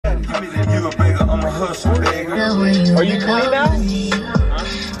Are you clean now?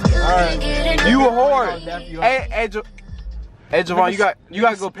 Alright. You a whore. Hey, Javon, you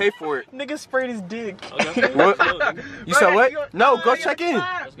gotta go pay for it. Nigga sprayed his dick. What? You said what? No, go check in.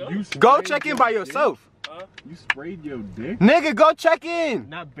 Go check in by yourself. You sprayed your dick? Nigga, go check in.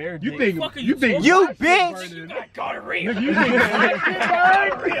 Not bare dick. You bitch.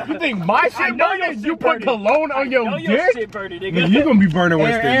 You think my shit burning? You put cologne on your dick? Nigga, you gonna be burning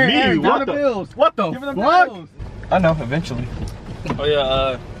worse than me. What the fuck? I know, eventually. Oh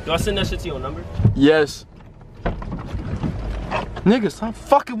yeah, do I send that shit to your number? Yes. Nigga, stop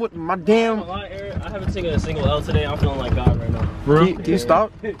fucking with my damn. I haven't taken a single L today. I'm feeling like God right now. Can you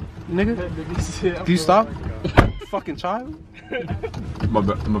stop, nigga? Can you stop? Fucking child. My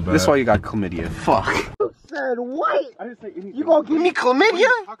bad. This is why you got chlamydia. Fuck. Said what? I didn't say anything. You gonna give me chlamydia? What are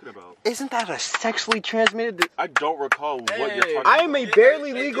you talking about? Isn't that a sexually transmitted? I don't recall what you're talking about. I am a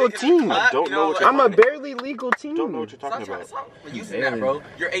barely legal teen. I don't know what you're I'm a barely legal teen. I don't know what you're talking about. Stop using that, bro.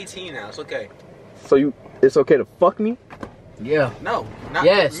 You're 18 now. It's okay. So it's okay to fuck me? Yeah. No. Not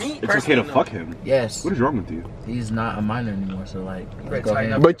Yes. me. It's okay to fuck him. Yes. What is wrong with you? He's not a minor anymore, so like, go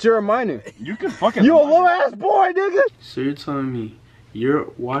ahead. But you're a minor. You can fucking. You a little ass boy, nigga. So you're telling me you're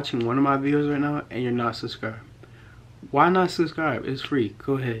watching one of my videos right now and you're not subscribed? Why not subscribe? It's free.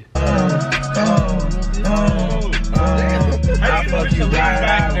 Go ahead. I fuck you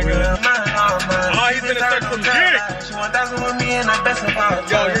back, nigga. Oh, he's gonna suck some dick.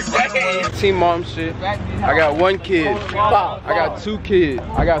 Yo, you're decade. Team mom shit. I got 1 kid. I got 2 kids.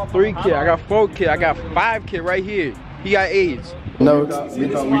 I got 3 kids. I got 4 kids. I got 5 kids right here. He got AIDS. No, We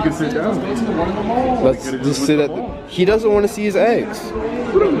thought we could sit down. let's just sit at the. He doesn't want to see his eggs.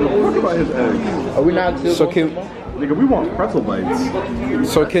 We don't give a fuck about his eggs. Are we not still So can Nigga, we want pretzel bites.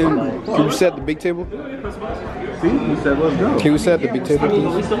 can you sit at the big table? See, he said let's go. Can we sit at the big table,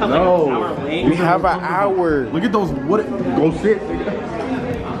 please? No. We have an hour. Look at those. What? Go sit.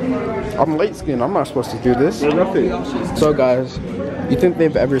 Nigga. I'm late skinned. I'm not supposed to do this. Rough it. So guys, you think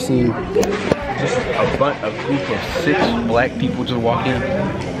they've ever seen A group of 6 black people just walk in?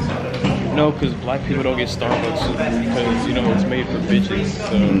 No, because black people don't get Starbucks because, you know, it's made for bitches,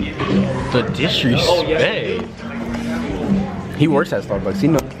 so. The disrespect. He works at Starbucks. He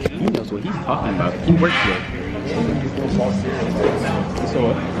knows what he's talking about. He works there. So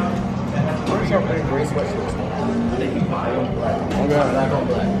what?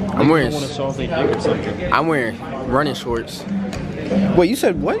 I'm wearing running shorts. Wait, you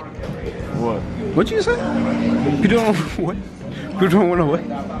said what? What? What you say? You don't what? You don't want to what?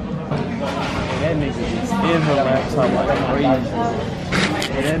 That nigga is in her laptop like crazy.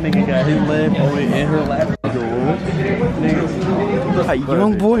 And that nigga got his leg only in her laptop. Got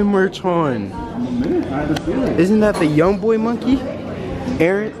young boy merch on. Isn't that the young boy monkey?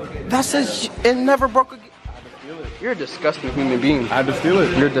 Aaron? That says it never broke again. You're a disgusting human being. I had to steal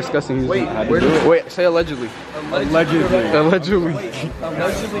it. You're a disgusting human being. Wait, say allegedly. Allegedly. Allegedly.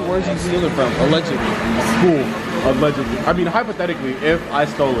 Allegedly, where's you steal it from? Allegedly. School. Allegedly. I mean, hypothetically, if I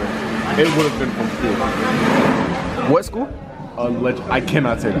stole it, it would have been from school. What school? I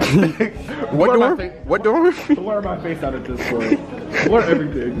cannot say that. What dorm? What dorm? Blur my face out at this point. Blur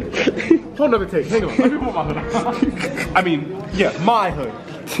everything. Hold another take. Hang on. Let me put my hood on. I mean, yeah, my hood.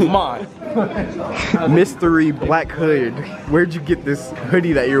 Mine. Mystery black hood. Where'd you get this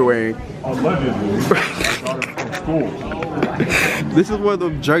hoodie that you're wearing? Allegedly. From school. This is one of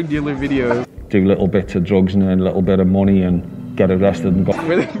those drug dealer videos. Do little bits of drugs and earn a little bit of money and get arrested and go.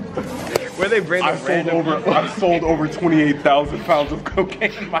 Where they bring I've sold over 28,000 pounds of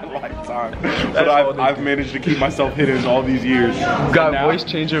cocaine in my lifetime. But I've managed to keep myself hidden all these years. Got voice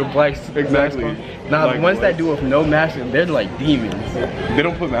changer blacks. Exactly. Now Like the ones what? that do with no mask, they're like demons. They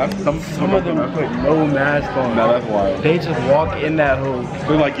don't put masks. Some of them put no mask on. No, that's wild. They just walk in that hole.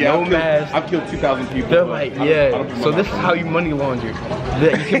 They're like, yeah, no mask. I've killed 2,000 people. They're but like, I yeah. don't put my So this mask is on. how you money launder.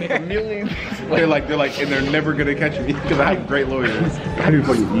 That you can make $1 million. They're like, and they're never gonna catch me because I have great lawyers. How do you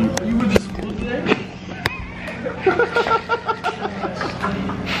fucking eat?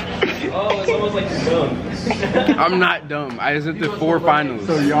 Oh, it's almost like you're dumb. I'm not dumb. I exempted 4 finals.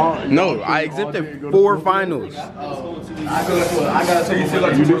 So y'all? No, I exempted 4 finals.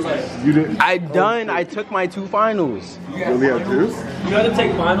 You didn't? I took my 2 finals. You only have 2? You gotta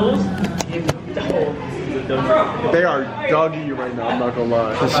take finals? They are dogging you right now. I'm not gonna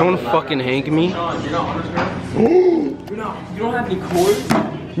lie. Can someone fucking hang me? You don't have any cords?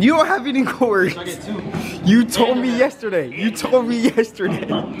 You don't have any cords. I get 2. You told me yesterday. You told me yesterday.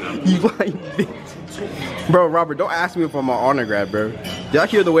 You lying bitch. Bro, Robert, don't ask me if I'm an honor grad, bro. Y'all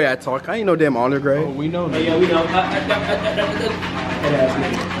hear the way I talk? I ain't no damn honor grad. We know that. Yeah, we know.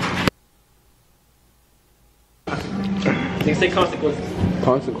 You say consequences.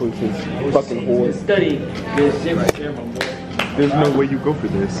 Consequences. Fucking whore. Study this shit right there, my boy. There's no way you go for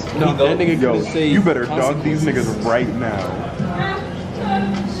this. No, that nigga Yo, gonna say you better dog these niggas right now.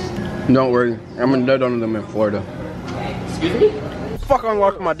 Don't worry, I'm gonna nut on them in Florida. Excuse me? Fuck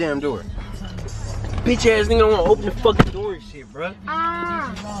unlocking my damn door. Bitch ass nigga don't wanna open the fucking door and shit, bro.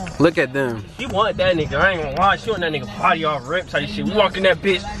 Look at them. She want that nigga, I ain't gonna lie. She want that nigga body off rip type shit. We walk in that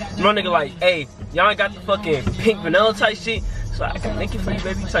bitch, my nigga like, hey, y'all ain't got the fucking pink vanilla type shit. So I can make it for you,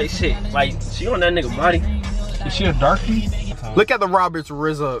 baby, type shit. Like, she on that nigga body. Is she a darkie? Look at the Roberts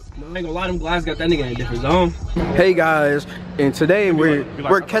Riz up. I ain't gonna lie, them guys got that nigga in a different zone. Hey guys, and today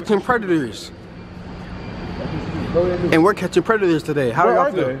we're catching predators. And we're catching predators today. How do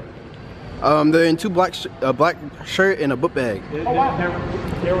y'all feel? They're in two black shirt and a book bag.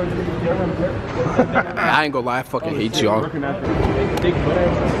 I ain't gonna lie, I fucking hate y'all.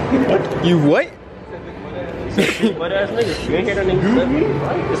 You what? Butt ass nigga. You ain't hear that nigga slip?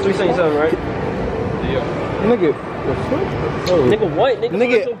 It's 377, right? Nigga, Nigga, what?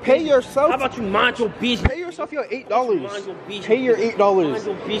 nigga, pay yourself. How about you mind your business? Pay yourself your $8. Mind your business. Pay your $8. Mind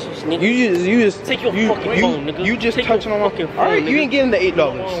your business, nigga. You just Take your fucking phone, nigga. You just Take touching your on my fucking phone, Alright, you nigga. ain't getting the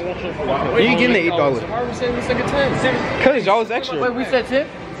 $8. You ain't getting the $8. Why are we saying the second time? Cause y'all is extra. Wait, we said tip?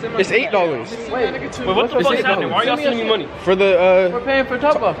 It's $8 Wait, what the fuck is happening? Why are y'all sending me money? for the We're paying for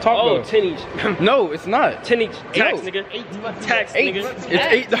Taco. Oh, 10 each. No, it's not. 10 each. Tax, Yo. nigga. Tax, Eight. nigga.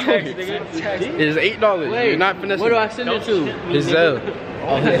 It's $8. It is $8. You're not finessing. Where do I send it to? It's Zelle.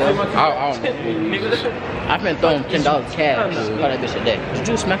 Oh, his I don't know. I've been throwing $10 cash. Call that bitch a day. Did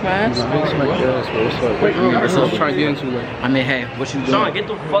you smack my ass? That's what I'm trying to get into. Like. I mean, hey, what you doing? Sean, get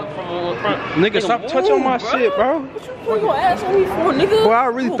the fuck from on front. Nigga, stop touching on my shit, bro. What you your ass on me for, nigga? Boy, I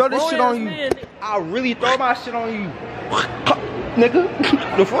really throw this shit on you. Man. I really throw my shit on you. Nigga,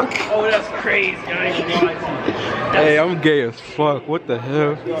 the fuck? Oh, that's crazy. I ain't gonna lie to you. Hey, I'm gay as fuck. What the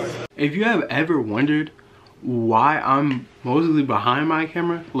hell? If you have ever wondered why I'm mostly behind my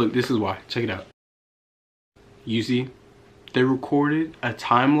camera, look, this is why. Check it out. You see, they recorded a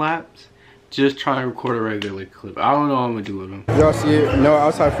time lapse just trying to record a regular clip. I don't know what I'm gonna do with them. Y'all see it? No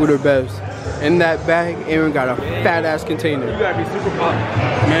outside food or bevs. In that bag, Aaron got a fat ass container. You gotta be super pop.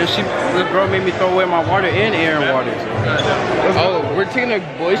 Man, this girl made me throw away my water and Aaron water. Oh, we're taking a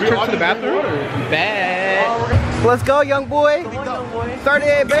boys trip to the bathroom? Bad. Let's go, young boy.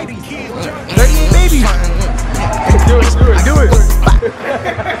 38 baby. 38 baby. Do it.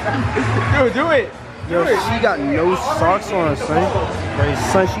 Do it. Yo, she got no socks on, son.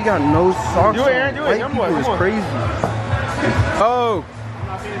 Son, she got no socks on. Aaron, do it. White people is crazy. Oh.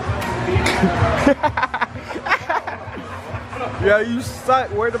 Yo, you suck.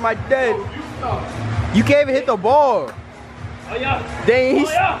 Where to my dead? You can't even hit the ball. Oh, yeah. Dang, he's,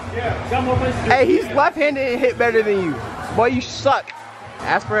 Got more places to do. hey, he's left-handed and hit better than you. Boy, you suck.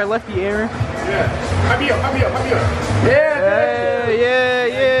 Ask for a lefty, Aaron. Hype me up. Yeah.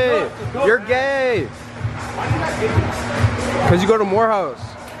 You're gay. Cause you go to Morehouse.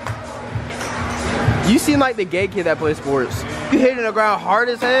 You seem like the gay kid that plays sports. You hitting the ground hard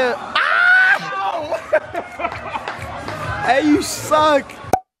as hell. Ah! Hey, you suck.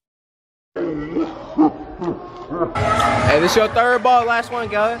 Hey, this your third ball, last one,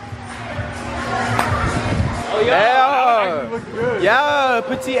 guy. Oh, yeah. Yeah,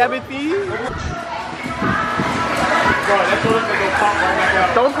 petit appétit.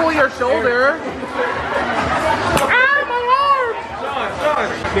 Don't pull your shoulder. Ah, my arm!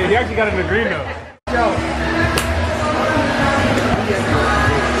 Yeah, he actually got it in the green though.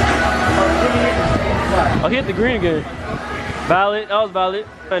 Oh, he hit the green again. Valid. That was valid.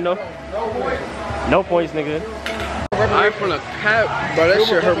 I know. No points, nigga. I ain't from the cap, bro. That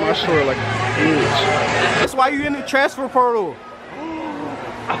shit hurt my shoulder like a bitch. That's why you in the transfer portal.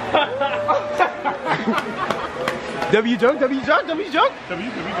 W junk. W. Hit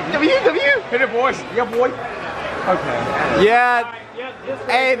it, boys. Yeah, boy. Okay. Yeah.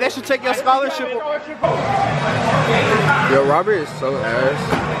 Hey, they should check your scholarship. Yo, Robert is so ass.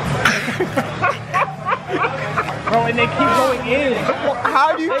 Bro, and they keep going in.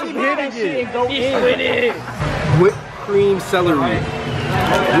 How do you keep hitting it? He's winning. Whipped cream celery.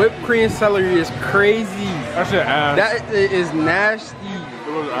 Whipped cream celery is crazy. That shit ass. That is nasty.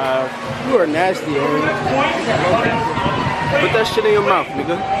 It was ass. You are nasty, Aaron. Put that shit in your mouth,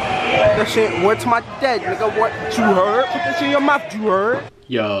 nigga. That shit went to my dad, nigga. What you heard? Put that shit in your mouth, you heard?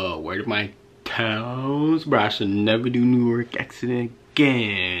 Yo, where my toes? Bro, I should never do New York accent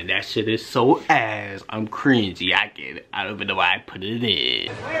again. That shit is so ass. I'm cringy. I get it. I don't even know why I put it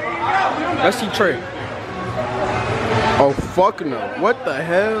in. Let's see Trey. Oh fuck no. What the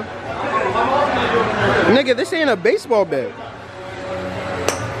hell? Nigga, this ain't a baseball bat.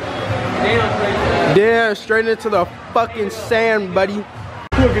 Damn, straight into the fucking sand, buddy. Look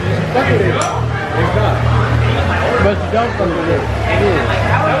at this fucking thing. It's not. But you don't fuck with it. It is.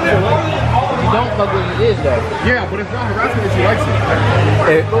 You don't fuck with it is though. Yeah, but it's not harassment if she likes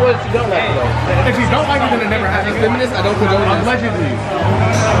it. But what if you don't like it though? If she don't like it, then it never happens. Feminist, I don't condone it. Allegedly.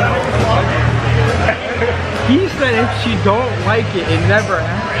 He said if she don't like it, it never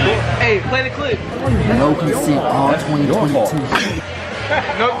happens. Hey, play the clip. No consent all 2022.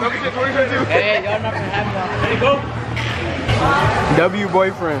 No consent 2022. Hey, y'all not gonna have that. There you go. W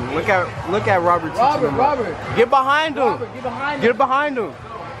boyfriend. Look at Robert. Robert. Get behind him. Robert, get behind him. Get behind him.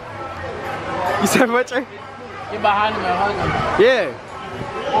 You said what, Trey? Get behind him and hug him. Yeah.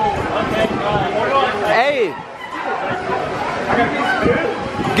 Hey.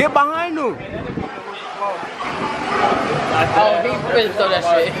 Get behind him. Oh, he really throw that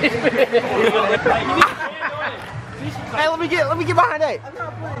shit. Hey, let me get behind that.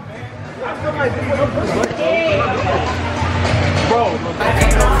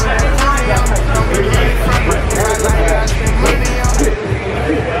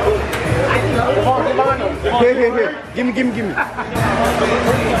 Here. Give me.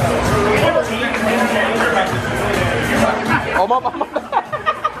 Oh,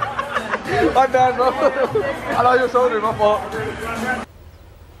 my bad, bro. I know your shoulder, my fault.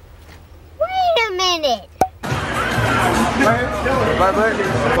 Wait a minute.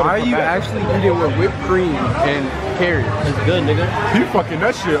 Why are you actually eating with whipped cream and carrots? It's good, nigga. You fucking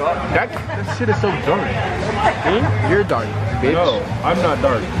that shit up. That shit is so dark. You're dark, bitch. No, I'm not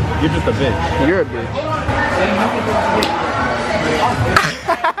dark. You're just a bitch. You're a bitch.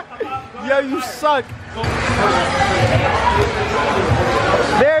 Yo, you suck.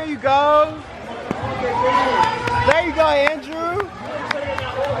 There you go. There you go, Andrew.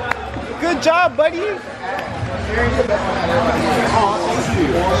 Good job, buddy.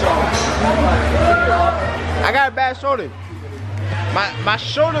 I got a bad shoulder. My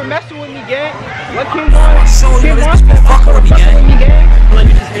shoulder messing with me, gang. What King wants? King wants to fucking with me, gang.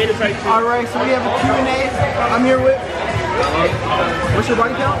 Alright, so we have a Q&A. I'm here with... what's your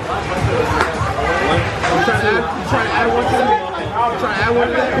body count? You trying to add one to that? You trying to add one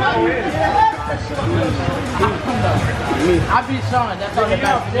to that? I be Sean, that's all that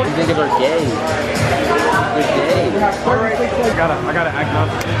matters. You niggas are gay. You're gay. I gotta act up.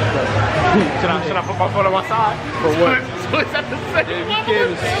 Should I put my phone on my side? For what? So is that the same?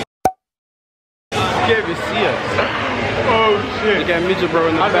 You can't even see us. Oh shit. Look at midget bro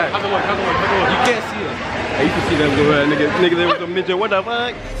in the back. You can't see us. Hey, you can see them go ahead, nigga. There was a midget. What the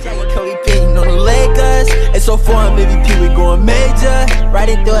fuck? Cody Payton on the Lakers. It's so foreign, baby P, we going major. Right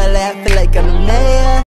into it, I feel like I'm the mayor.